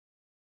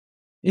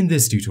In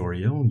this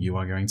tutorial, you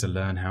are going to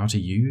learn how to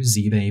use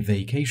eBay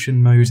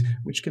Vacation Mode,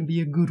 which can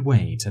be a good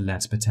way to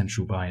let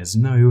potential buyers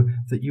know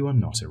that you are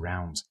not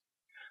around.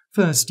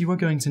 First, you are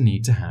going to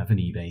need to have an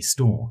eBay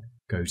store.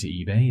 Go to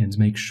eBay and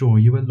make sure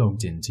you are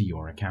logged into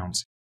your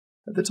account.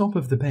 At the top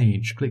of the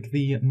page, click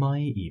the My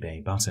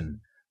eBay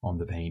button. On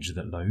the page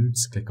that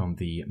loads, click on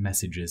the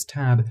Messages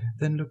tab,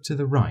 then look to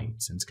the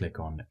right and click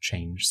on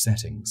Change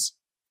Settings.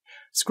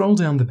 Scroll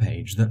down the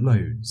page that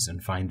loads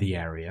and find the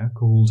area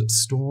called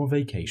Store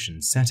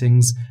Vacation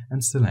Settings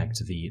and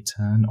select the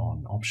Turn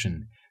On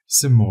option.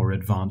 Some more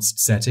advanced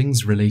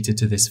settings related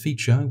to this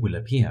feature will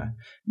appear.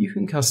 You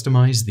can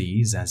customize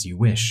these as you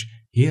wish.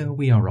 Here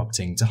we are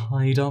opting to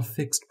hide our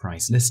fixed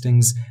price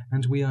listings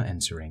and we are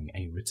entering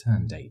a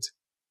return date.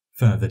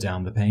 Further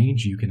down the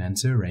page, you can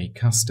enter a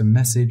custom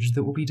message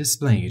that will be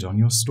displayed on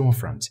your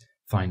storefront.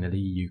 Finally,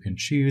 you can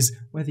choose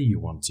whether you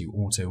want to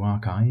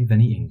auto-archive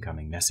any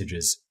incoming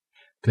messages.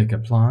 Click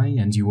Apply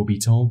and you will be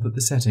told that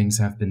the settings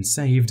have been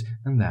saved,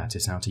 and that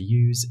is how to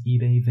use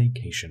eBay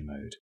Vacation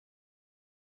Mode.